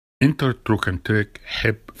Intertrochanteric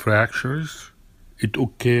hip fractures. It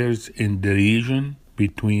occurs in the region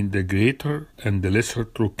between the greater and the lesser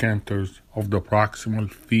trochanters of the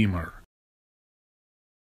proximal femur.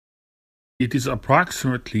 It is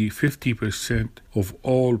approximately 50% of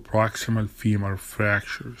all proximal femur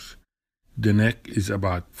fractures. The neck is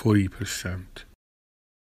about 40%.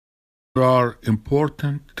 There are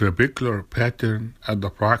important trabecular patterns at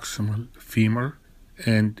the proximal femur,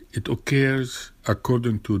 and it occurs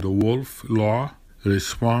according to the Wolff law,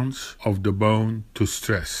 response of the bone to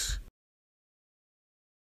stress.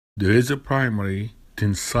 There is a primary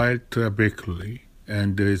tensile trabeculae,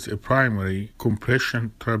 and there is a primary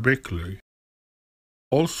compression trabeculae.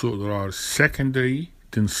 Also, there are secondary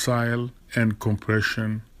tensile and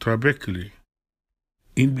compression trabeculae.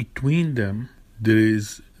 In between them, there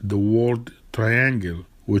is the word triangle,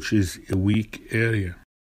 which is a weak area.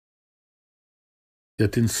 The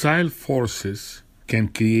tensile forces can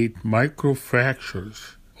create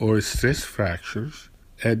microfractures or stress fractures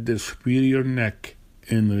at the superior neck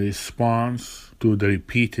in response to the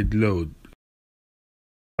repeated load.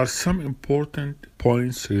 There are some important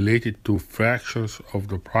points related to fractures of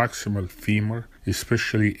the proximal femur,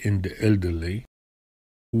 especially in the elderly.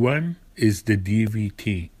 One is the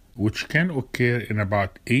DVT, which can occur in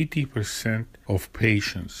about 80% of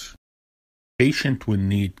patients. Patient will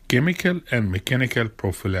need chemical and mechanical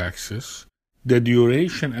prophylaxis. The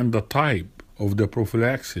duration and the type of the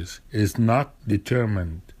prophylaxis is not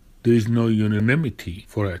determined. There is no unanimity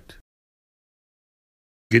for it.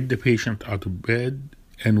 Get the patient out of bed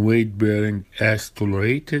and weight bearing as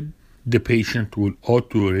tolerated. The patient will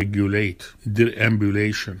auto-regulate their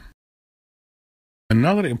ambulation.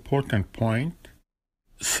 Another important point,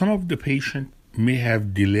 some of the patients may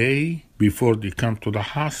have delay before they come to the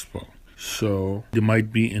hospital. So they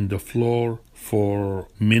might be in the floor for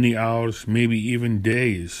many hours, maybe even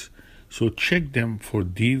days. So check them for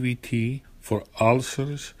DVT, for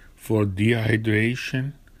ulcers, for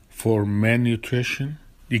dehydration, for malnutrition.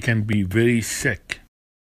 They can be very sick.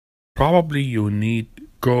 Probably you need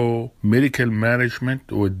go medical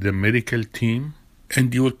management with the medical team,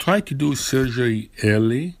 and you will try to do surgery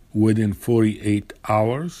early within 48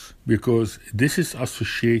 hours because this is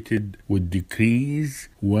associated with decreased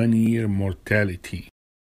 1-year mortality.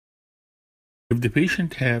 If the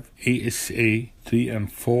patient have ASA 3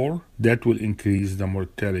 and 4, that will increase the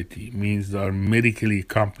mortality, means they are medically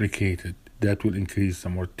complicated, that will increase the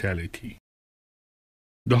mortality.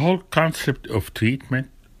 The whole concept of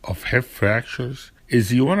treatment of hip fractures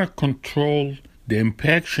is you want to control the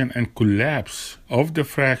impaction and collapse of the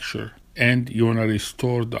fracture, and you want to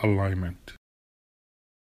restore the alignment.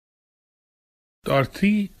 There are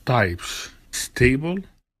 3 types: stable,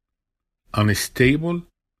 unstable,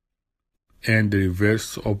 and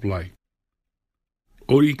reverse oblique.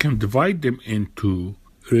 Or you can divide them into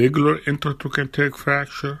regular intertrochanteric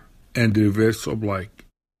fracture and reverse oblique.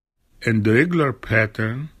 And the regular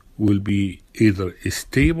pattern will be either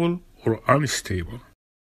stable or unstable.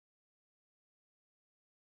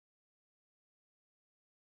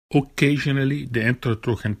 Occasionally, the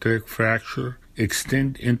intertrochanteric fracture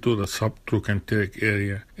extends into the subtrochanteric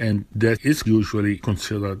area, and that is usually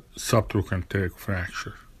considered subtrochanteric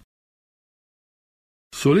fracture.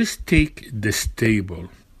 So let's take the stable.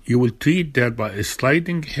 You will treat that by a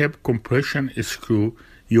sliding hip compression screw.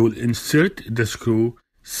 You will insert the screw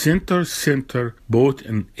center, both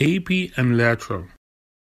in AP and lateral.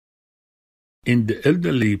 In the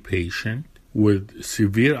elderly patient with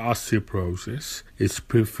severe osteoporosis, it's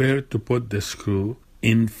preferred to put the screw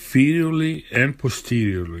inferiorly and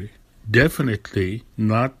posteriorly, definitely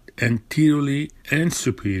not anteriorly and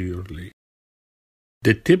superiorly.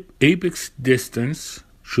 The tip apex distance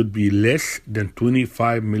should be less than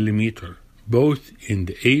 25 mm, both in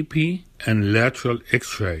the AP and lateral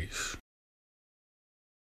x-rays.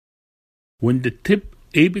 When the tip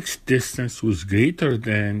apex distance was greater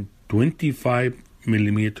than 25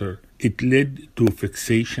 mm, it led to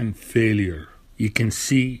fixation failure. You can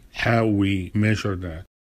see how we measure that.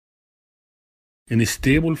 In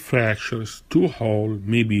stable fractures, 2-hole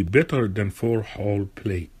may be better than 4-hole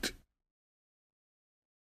plate.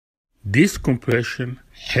 This compression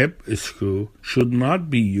hip screw should not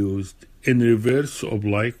be used in reverse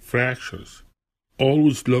oblique fractures.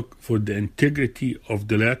 Always look for the integrity of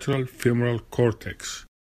the lateral femoral cortex.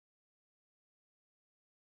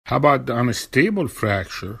 How about the unstable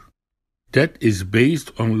fracture? That is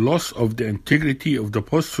based on loss of the integrity of the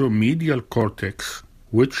posteromedial cortex,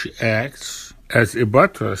 which acts as a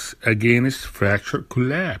buttress against fracture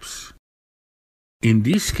collapse. In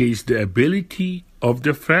this case, the ability of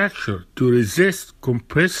the fracture to resist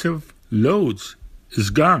compressive loads is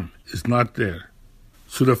gone, is not there.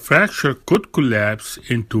 So the fracture could collapse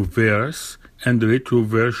into varus and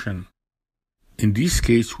retroversion. In this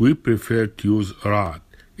case, we prefer to use a rod.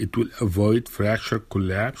 It will avoid fracture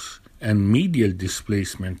collapse and medial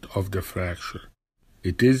displacement of the fracture.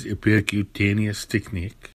 It is a percutaneous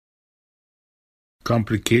technique.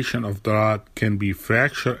 Complication of the rod can be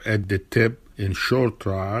fracture at the tip in short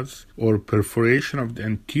rods or perforation of the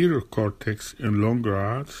anterior cortex in long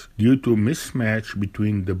rods due to mismatch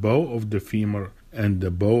between the bow of the femur and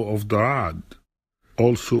the bow of the rod.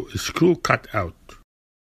 Also, a screw cut out.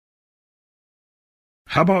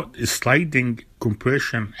 How about a sliding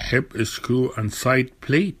compression hip screw and side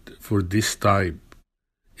plate for this type?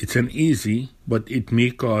 It's an easy, but it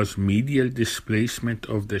may cause medial displacement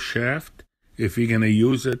of the shaft. If you're going to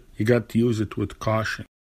use it, you got to use it with caution.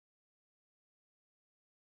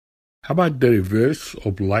 How about the reverse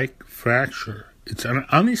oblique fracture? It's an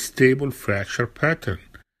unstable fracture pattern.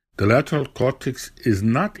 The lateral cortex is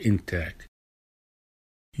not intact.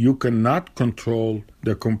 You cannot control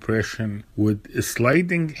the compression with a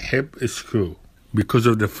sliding hip screw. Because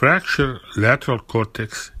of the fracture lateral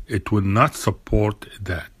cortex, it will not support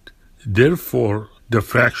that. Therefore, the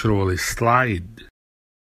fracture will slide.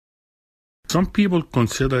 Some people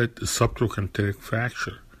consider it a subtrochanteric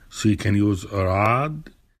fracture, so you can use a rod,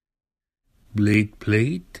 blade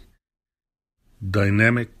plate,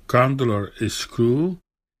 dynamic condylar screw,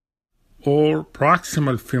 or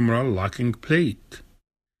proximal femoral locking plate.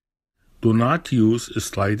 Do not use a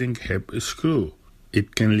sliding hip screw.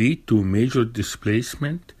 It can lead to major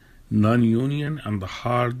displacement, non-union, and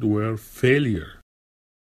hardware failure.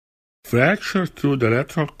 Fracture through the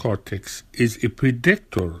lateral cortex is a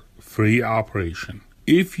predictor for reoperation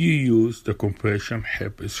if you use the compression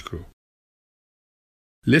hip screw.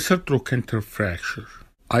 Lesser trochanter fracture,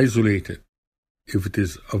 isolated. If it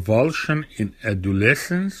is avulsion in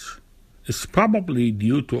adolescence, it's probably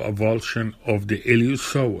due to avulsion of the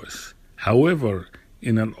iliopsoas. However,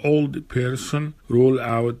 in an old person, rule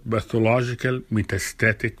out pathological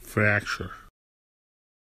metastatic fracture.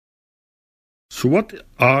 So what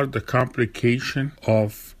are the complications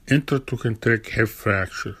of intertrochanteric hip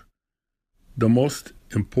fracture? The most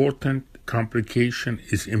important complication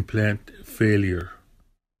is implant failure.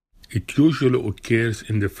 It usually occurs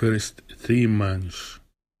in the first 3 months.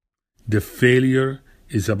 The failure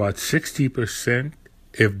is about 60%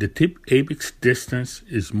 if the tip apex distance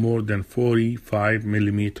is more than 45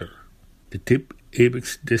 mm. The tip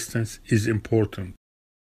apex distance is important.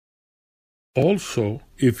 Also,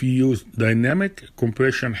 if you use dynamic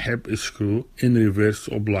compression hip screw in reverse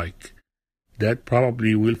oblique, that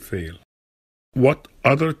probably will fail. What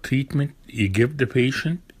other treatment you give the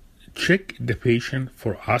patient? Check the patient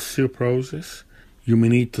for osteoporosis. You may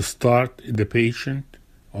need to start the patient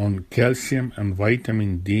on calcium and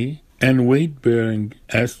vitamin D and weight bearing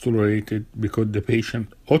as tolerated because the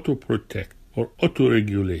patient auto-protect or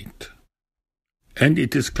auto-regulate. And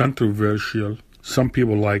it is controversial. Some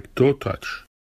people like toe touch.